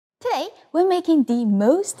Today, we're making the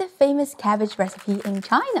most famous cabbage recipe in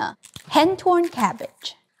China, hand-torn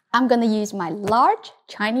cabbage. I'm gonna use my large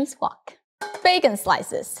Chinese wok. Bacon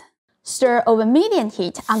slices. Stir over medium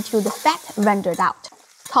heat until the fat rendered out.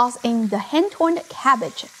 Toss in the hand-torn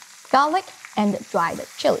cabbage, garlic, and dried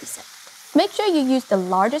chilies. Make sure you use the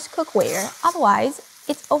largest cookware, otherwise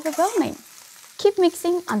it's overwhelming. Keep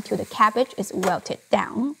mixing until the cabbage is wilted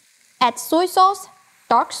down. Add soy sauce,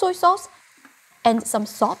 dark soy sauce, and some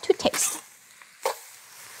salt to taste.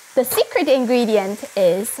 The secret ingredient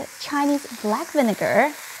is Chinese black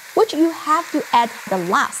vinegar, which you have to add the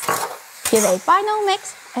last. Give a final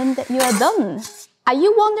mix and you are done. Are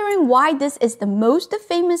you wondering why this is the most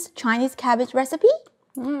famous Chinese cabbage recipe?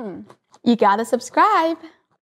 You gotta subscribe.